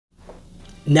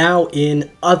Now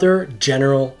in other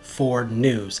general Ford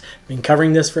news. I've been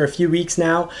covering this for a few weeks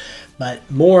now, but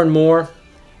more and more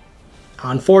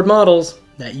on Ford models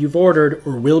that you've ordered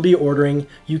or will be ordering,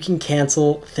 you can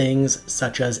cancel things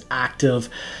such as active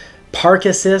park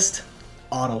assist,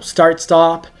 auto start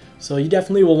stop. So you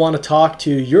definitely will want to talk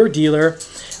to your dealer.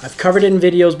 I've covered it in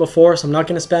videos before, so I'm not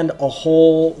going to spend a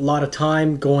whole lot of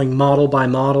time going model by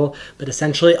model, but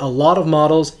essentially a lot of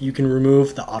models you can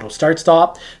remove the auto start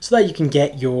stop so that you can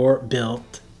get your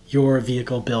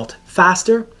vehicle built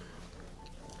faster.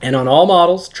 And on all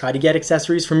models, try to get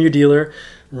accessories from your dealer,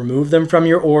 remove them from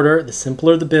your order. The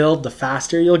simpler the build, the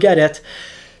faster you'll get it.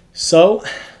 So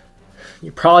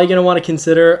you're probably going to want to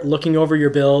consider looking over your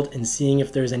build and seeing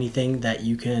if there's anything that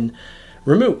you can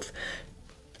remove.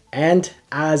 And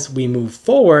as we move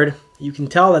forward, you can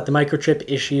tell that the microchip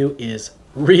issue is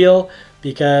real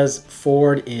because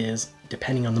Ford is,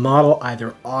 depending on the model,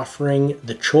 either offering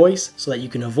the choice so that you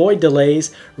can avoid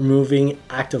delays, removing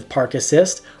active park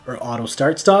assist or auto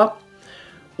start stop,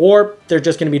 or they're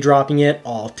just going to be dropping it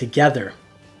altogether.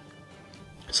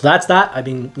 So that's that.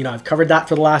 I've covered that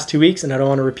for the last 2 weeks, and I don't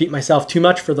want to repeat myself too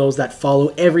much for those that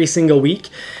follow every single week.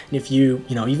 And if you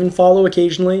even follow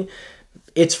occasionally,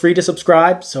 it's free to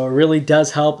subscribe. So it really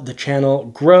does help the channel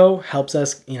grow, helps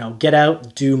us, get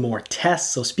out, do more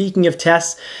tests. So speaking of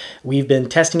tests, we've been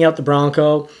testing out the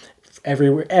Bronco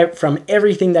everywhere, from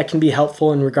everything that can be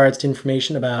helpful in regards to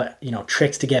information about,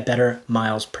 tricks to get better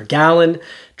miles per gallon,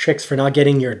 tricks for not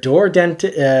getting your door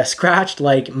scratched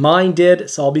like mine did.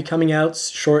 So I'll be coming out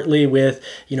shortly with,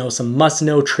 some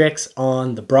must-know tricks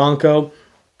on the Bronco.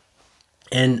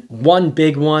 And one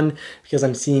big one, because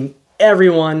I'm seeing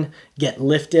everyone get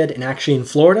lifted, and actually in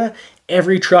Florida,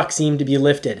 every truck seemed to be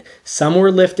lifted. Some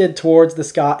were lifted towards the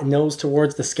sky, nose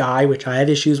towards the sky, which I have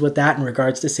issues with that in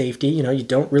regards to safety. You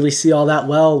don't really see all that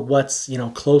well what's,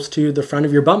 close to the front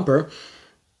of your bumper.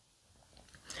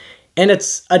 And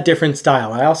it's a different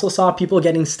style. I also saw people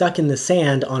getting stuck in the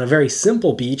sand on a very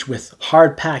simple beach with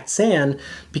hard packed sand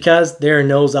because they're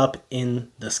nose up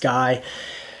in the sky.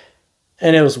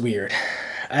 And it was weird.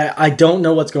 I don't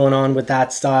know what's going on with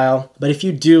that style, but if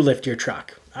you do lift your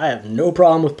truck, I have no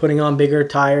problem with putting on bigger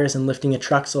tires and lifting a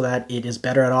truck so that it is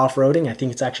better at off-roading. I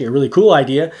think it's actually a really cool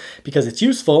idea because it's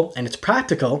useful and it's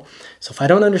practical. So if I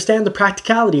don't understand the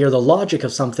practicality or the logic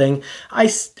of something, I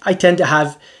tend to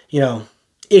have,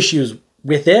 issues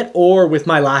with it or with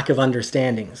my lack of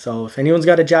understanding. So if anyone's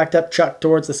got a jacked up truck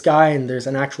towards the sky and there's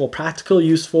an actual practical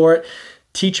use for it,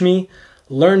 teach me.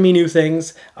 Learn me new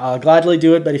things. I'll gladly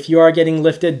do it, but if you are getting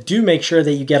lifted, do make sure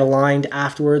that you get aligned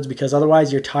afterwards because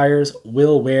otherwise your tires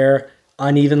will wear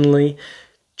unevenly.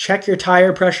 Check your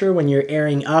tire pressure when you're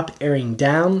airing up, airing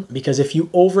down, because if you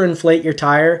overinflate your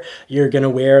tire, you're going to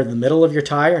wear the middle of your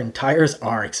tire, and tires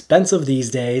are expensive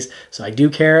these days. So I do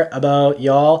care about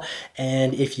y'all,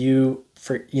 and if you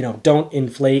don't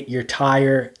inflate your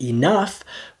tire enough,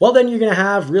 well, then you're going to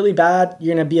have really bad,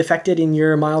 you're going to be affected in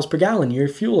your miles per gallon, your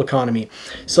fuel economy.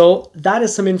 So that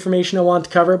is some information I want to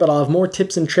cover, but I'll have more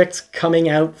tips and tricks coming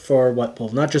out for what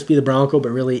will not just be the Bronco, but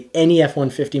really any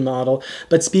F-150 model.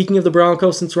 But speaking of the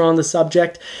Bronco, since we're on the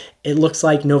subject, it looks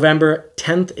like November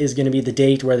 10th is going to be the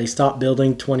date where they stop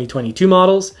building 2022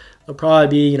 models. There'll probably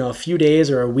be, a few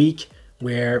days or a week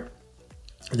where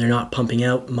they're not pumping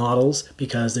out models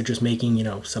because they're just making,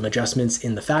 some adjustments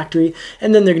in the factory.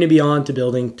 And then they're going to be on to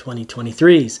building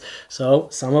 2023s. So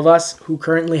some of us who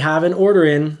currently have an order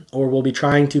in or will be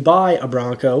trying to buy a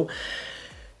Bronco,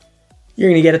 you're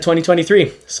going to get a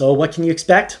 2023. So what can you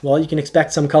expect? Well, you can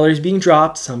expect some colors being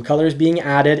dropped, some colors being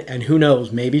added, and who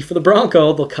knows, maybe for the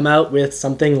Bronco, they'll come out with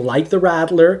something like the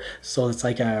Rattler. So it's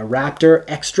like a Raptor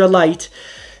Extra Light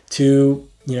to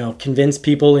convince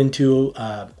people into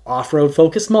off-road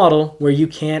focused model where you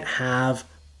can't have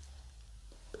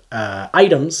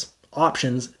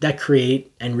options that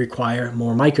create and require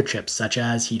more microchips, such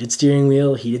as heated steering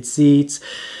wheel, heated seats,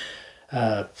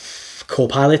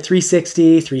 Copilot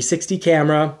 360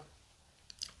 camera,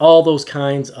 all those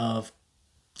kinds of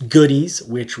goodies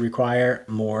which require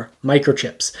more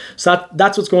microchips. So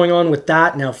that's what's going on with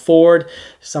that. Now Ford,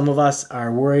 some of us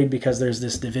are worried because there's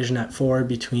this division at Ford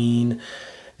between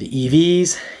the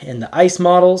EVs and the ICE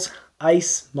models.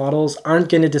 ICE models aren't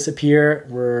going to disappear.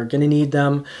 We're going to need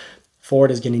them.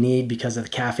 Ford is going to need, because of the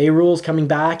CAFE rules coming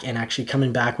back and actually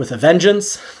coming back with a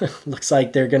vengeance. Looks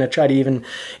like they're going to try to even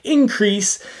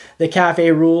increase the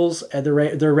CAFE rules and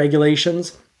their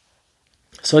regulations.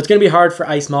 So it's going to be hard for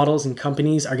ICE models, and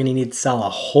companies are going to need to sell a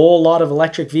whole lot of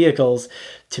electric vehicles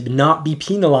to not be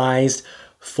penalized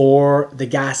for the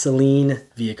gasoline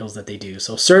vehicles that they do.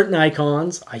 So certain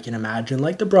icons, I can imagine,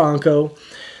 like the Bronco,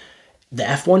 the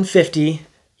F-150,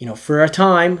 for a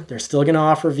time, they're still going to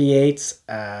offer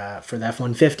V8s for the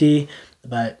F-150,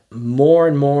 but more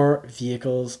and more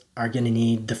vehicles are going to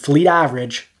need the fleet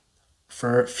average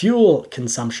for fuel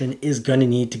consumption is going to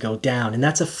need to go down. And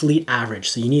that's a fleet average.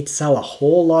 So you need to sell a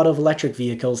whole lot of electric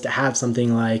vehicles to have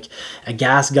something like a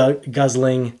gas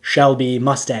guzzling Shelby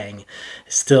Mustang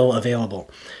still available.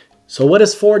 So what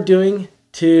is Ford doing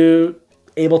to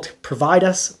able to provide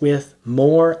us with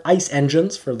more ICE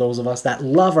engines for those of us that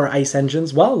love our ICE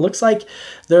engines? Well, it looks like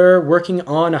they're working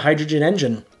on a hydrogen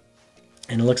engine.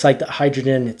 And it looks like the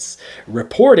hydrogen, it's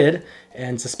reported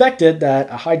and suspected that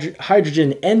a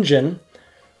hydrogen engine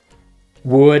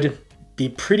would be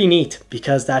pretty neat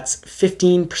because that's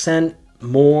 15%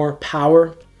 more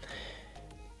power.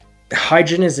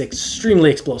 Hydrogen is extremely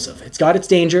explosive. It's got its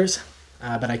dangers,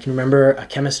 but I can remember a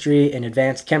chemistry and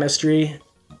advanced chemistry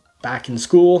back in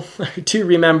school. I do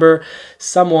remember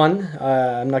someone,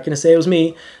 I'm not going to say it was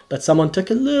me, but someone took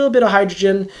a little bit of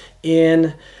hydrogen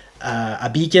in a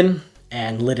beacon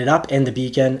and lit it up, and the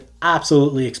beacon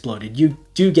absolutely exploded. You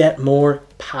do get more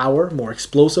power, more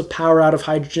explosive power out of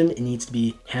hydrogen. It needs to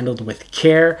be handled with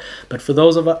care. But for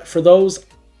those, whether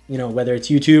it's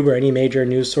YouTube or any major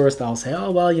news source, they'll say,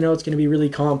 oh, well, it's going to be really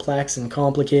complex and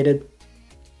complicated.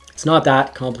 It's not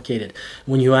that complicated.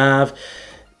 When you have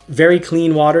very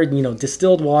clean water,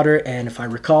 distilled water, and if I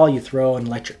recall, you throw an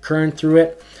electric current through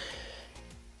it,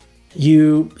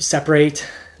 you separate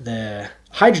the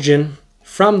hydrogen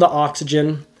from the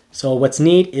oxygen. So what's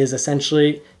neat is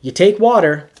essentially you take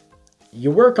water, you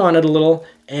work on it a little,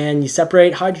 and you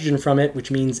separate hydrogen from it,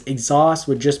 which means exhaust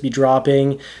would just be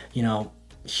dropping,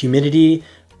 humidity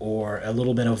or a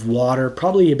little bit of water,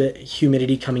 probably a bit of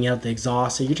humidity coming out the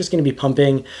exhaust. So you're just going to be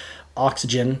pumping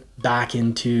oxygen back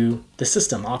into the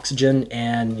system, oxygen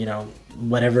and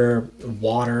whatever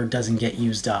water doesn't get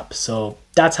used up. So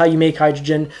that's how you make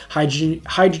hydrogen.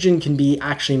 Hydrogen can be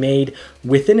actually made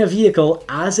within a vehicle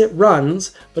as it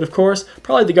runs, but of course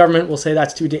probably the government will say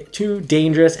that's too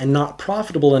dangerous and not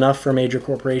profitable enough for major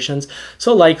corporations.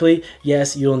 So likely,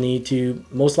 yes, you'll need to,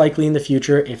 most likely in the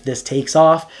future, if this takes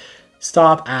off,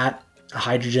 stop at a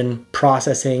hydrogen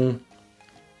processing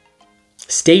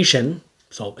station.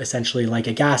 So essentially like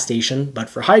a gas station, but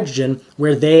for hydrogen,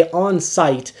 where they on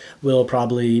site will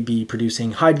probably be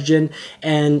producing hydrogen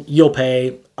and you'll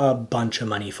pay a bunch of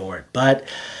money for it. But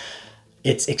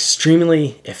it's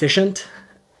extremely efficient,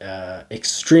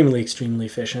 extremely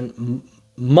efficient,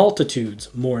 multitudes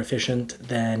more efficient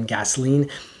than gasoline,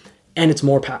 and it's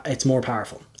more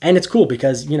powerful. And it's cool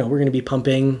because, we're going to be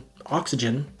pumping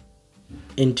oxygen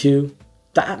into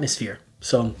the atmosphere.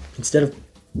 So instead of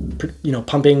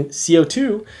pumping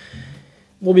CO2,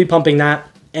 we'll be pumping that,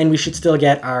 and we should still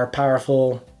get our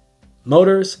powerful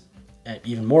motors,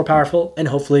 even more powerful, and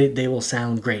hopefully they will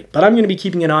sound great. But I'm going to be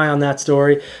keeping an eye on that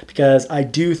story because I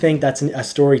do think that's a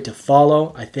story to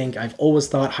follow. I think I've always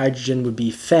thought hydrogen would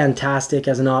be fantastic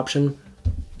as an option,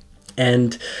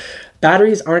 and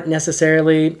batteries aren't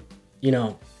necessarily,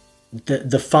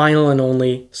 the final and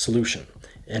only solution.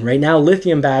 And right now,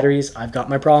 lithium batteries, I've got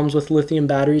my problems with lithium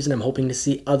batteries, and I'm hoping to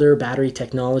see other battery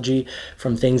technology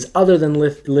from things other than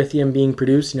lithium being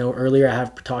produced. Earlier I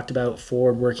have talked about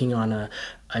Ford working on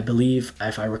I believe,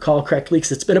 if I recall correctly,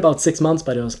 because it's been about 6 months,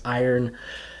 but it was iron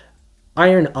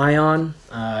ion.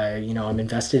 I'm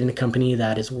invested in a company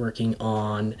that is working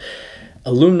on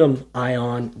aluminum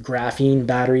ion graphene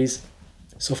batteries.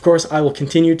 So of course, I will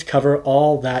continue to cover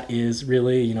all that is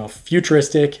really,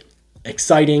 futuristic,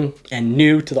 exciting, and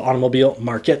new to the automobile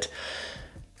market.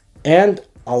 And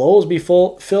I'll always be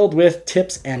filled with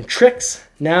tips and tricks.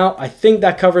 Now, I think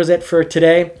that covers it for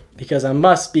today because I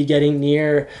must be getting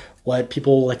near what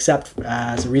people will accept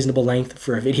as a reasonable length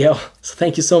for a video. So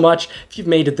thank you so much. If you've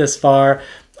made it this far,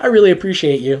 I really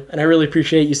appreciate you, and I really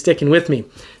appreciate you sticking with me.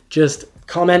 Just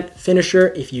comment finisher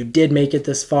if you did make it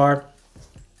this far.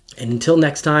 And until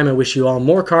next time, I wish you all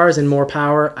more cars and more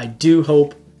power. I do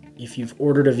hope if you've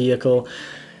ordered a vehicle,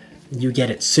 you get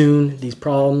it soon. These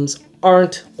problems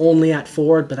aren't only at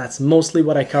Ford, but that's mostly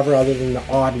what I cover other than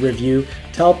the odd review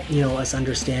to help us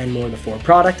understand more of the Ford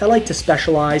product. I like to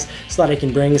specialize so that I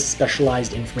can bring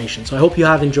specialized information. So I hope you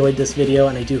have enjoyed this video,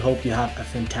 and I do hope you have a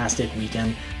fantastic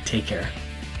weekend. Take care.